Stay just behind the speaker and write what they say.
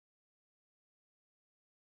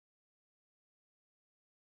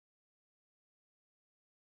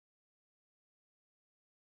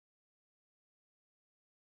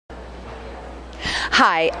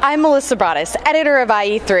Hi, I'm Melissa Broaddus, editor of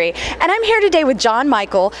IE3, and I'm here today with John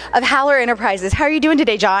Michael of Haller Enterprises. How are you doing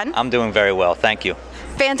today, John? I'm doing very well, thank you.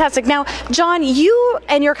 Fantastic. Now, John, you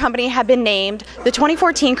and your company have been named the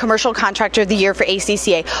 2014 Commercial Contractor of the Year for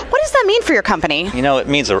ACCA. What does that mean for your company? You know, it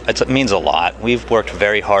means a lot. We've worked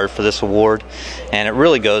very hard for this award, and it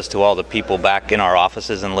really goes to all the people back in our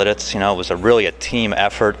offices in Lidditz. You know, it was really a team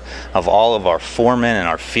effort of all of our foremen and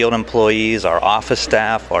our field employees, our office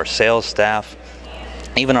staff, our sales staff,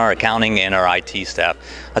 even our accounting and our IT staff.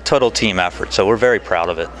 A total team effort, so we're very proud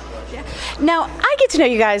of it. Now, I get to know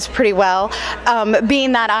you guys pretty well,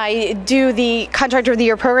 being that I do the Contractor of the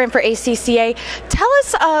Year program for ACCA. Tell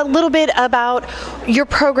us a little bit about your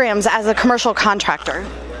programs as a commercial contractor.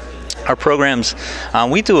 Our programs,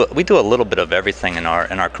 we do a little bit of everything in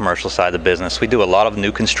our commercial side of the business. We do a lot of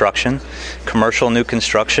new construction, commercial new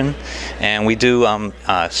construction, and we do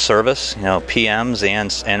service, you know, PMs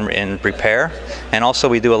and repair, and also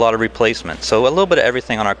we do a lot of replacement. So a little bit of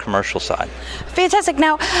everything on our commercial side. Fantastic.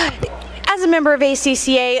 Now, as a member of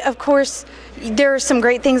ACCA, of course, there are some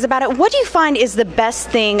great things about it. What do you find is the best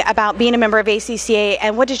thing about being a member of ACCA,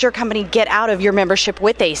 and what does your company get out of your membership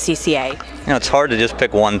with ACCA? You know, it's hard to just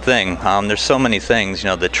pick one thing. There's so many things. You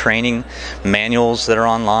know, the training manuals that are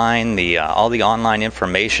online, all the online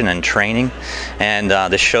information and training, and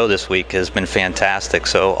the show this week has been fantastic.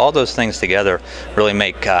 So all those things together really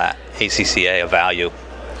make ACCA a value.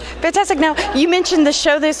 Fantastic. Now, you mentioned the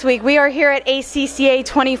show this week. We are here at ACCA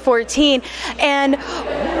 2014, and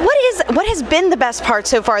what has been the best part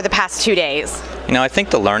so far the past 2 days? You know, I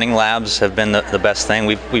think the learning labs have been the best thing.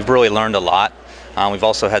 We've really learned a lot. We've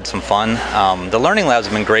also had some fun. The learning labs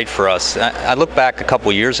have been great for us. I look back a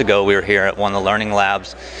couple years ago, we were here at one of the learning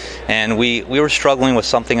labs, and we were struggling with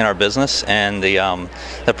something in our business, and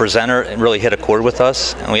the presenter really hit a chord with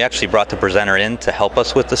us, and we actually brought the presenter in to help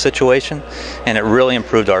us with the situation, and it really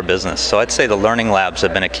improved our business. So I'd say the learning labs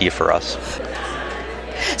have been a key for us.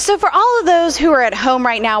 So for all of those who are at home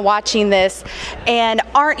right now watching this and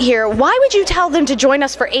aren't here, why would you tell them to join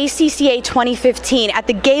us for ACCA 2015 at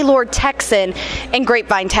the Gaylord Texan in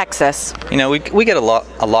Grapevine, Texas? You know, we get a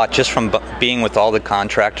lot just from being with all the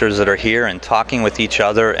contractors that are here and talking with each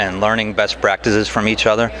other and learning best practices from each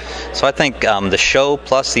other. So I think the show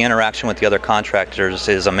plus the interaction with the other contractors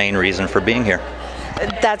is a main reason for being here.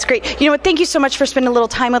 That's great. You know what, thank you so much for spending a little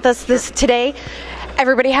time with us today.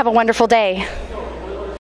 Everybody have a wonderful day.